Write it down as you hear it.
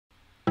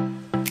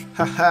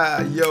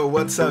Haha, yo,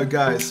 what's up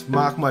guys?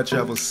 Mark My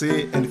Travels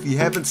here, and if you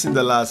haven't seen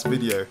the last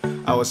video,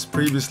 I was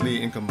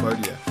previously in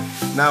Cambodia.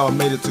 Now I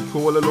made it to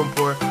Kuala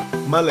Lumpur,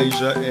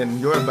 Malaysia,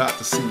 and you're about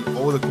to see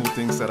all the cool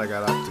things that I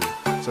got up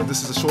to. So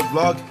this is a short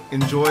vlog,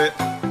 enjoy it,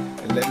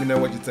 and let me know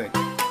what you think.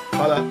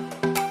 Holla!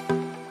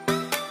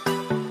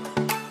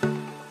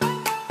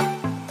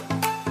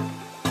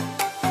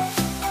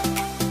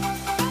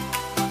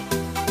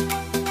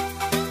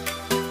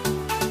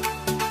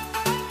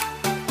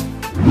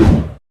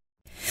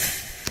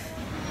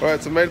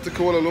 Alright, so made it to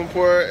Kuala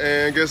Lumpur,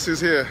 and guess who's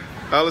here?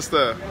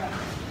 Alistair.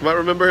 You might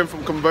remember him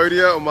from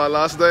Cambodia on my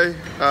last day,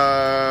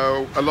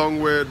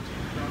 along with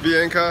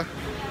Bianca.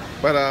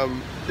 But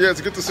yeah,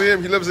 it's good to see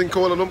him. He lives in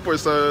Kuala Lumpur,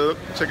 so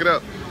check it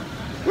out.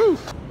 Woo!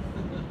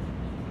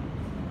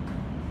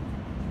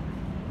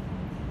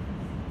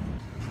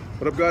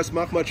 What up guys,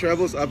 Mark My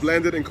Travels. I've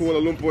landed in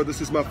Kuala Lumpur. This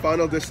is my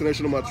final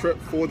destination on my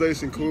trip, 4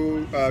 days in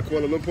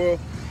Kuala Lumpur.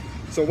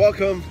 So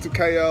welcome to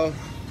KL.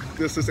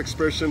 This is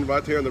Expression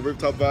right here on the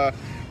rooftop bar.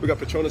 We got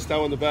Petronas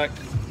Tower in the back.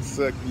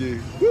 Sick view.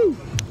 Woo!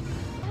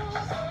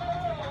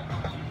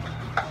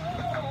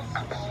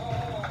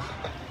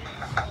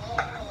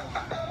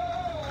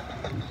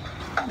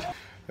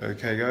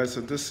 Okay guys, so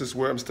this is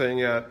where I'm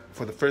staying at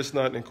for the first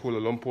night in Kuala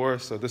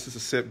Lumpur. So this is a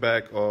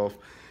setback of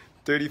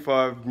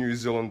 35 New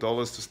Zealand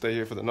dollars to stay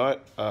here for the night.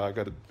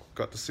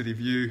 Got the city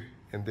view,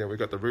 and then we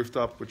got the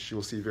rooftop, which you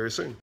will see very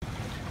soon.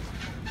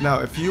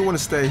 Now if you want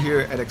to stay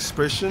here at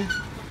Expression,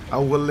 I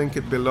will link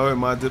it below in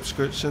my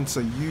description so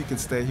you can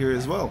stay here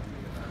as well.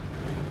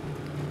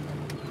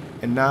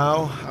 And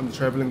now I'm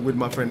traveling with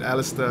my friend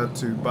Alistair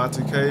to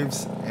Batu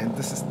Caves, and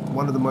this is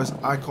one of the most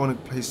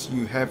iconic places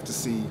you have to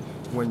see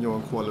when you're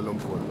in Kuala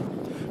Lumpur.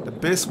 The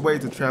best way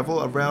to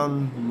travel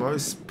around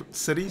most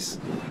cities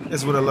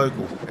is with a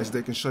local, as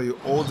they can show you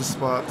all the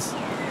spots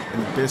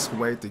and the best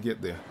way to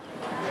get there.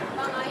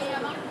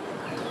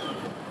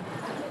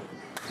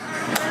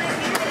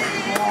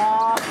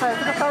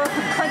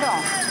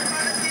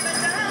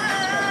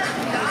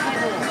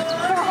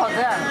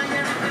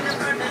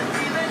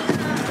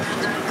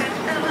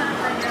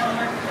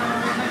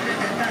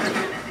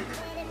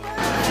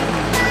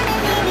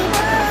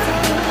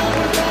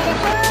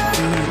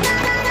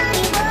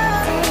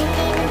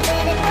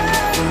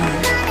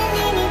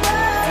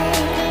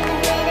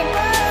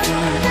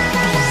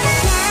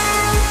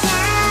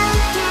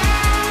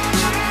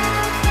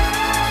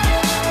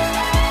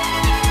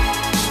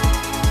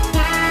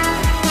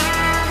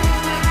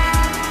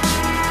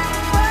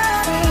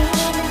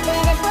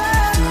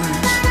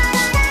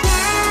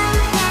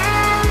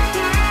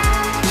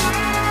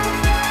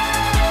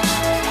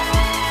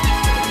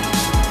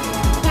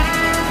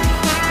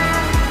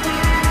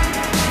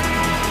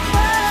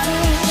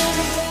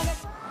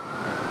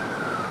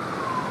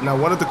 Now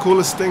one of the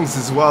coolest things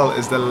as well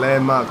is the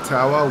landmark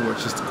tower,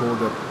 which is called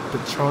the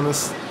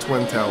Petronas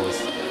Twin Towers.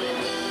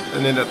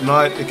 And then at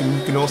night you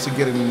can also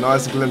get a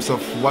nice glimpse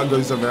of what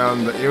goes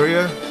around the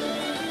area,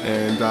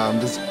 and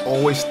there's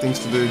always things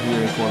to do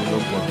here in Kuala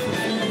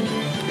Lumpur.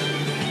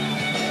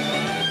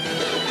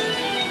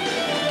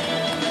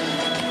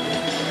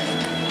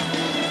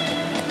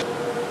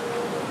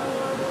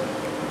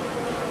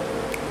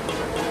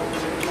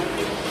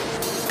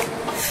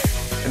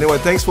 Anyway,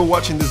 thanks for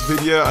watching this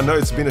video. I know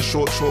it's been a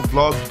short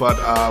vlog, but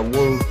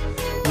we'll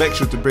make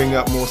sure to bring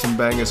up some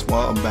bangers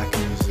while I'm back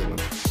in New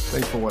Zealand.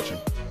 Thanks for watching.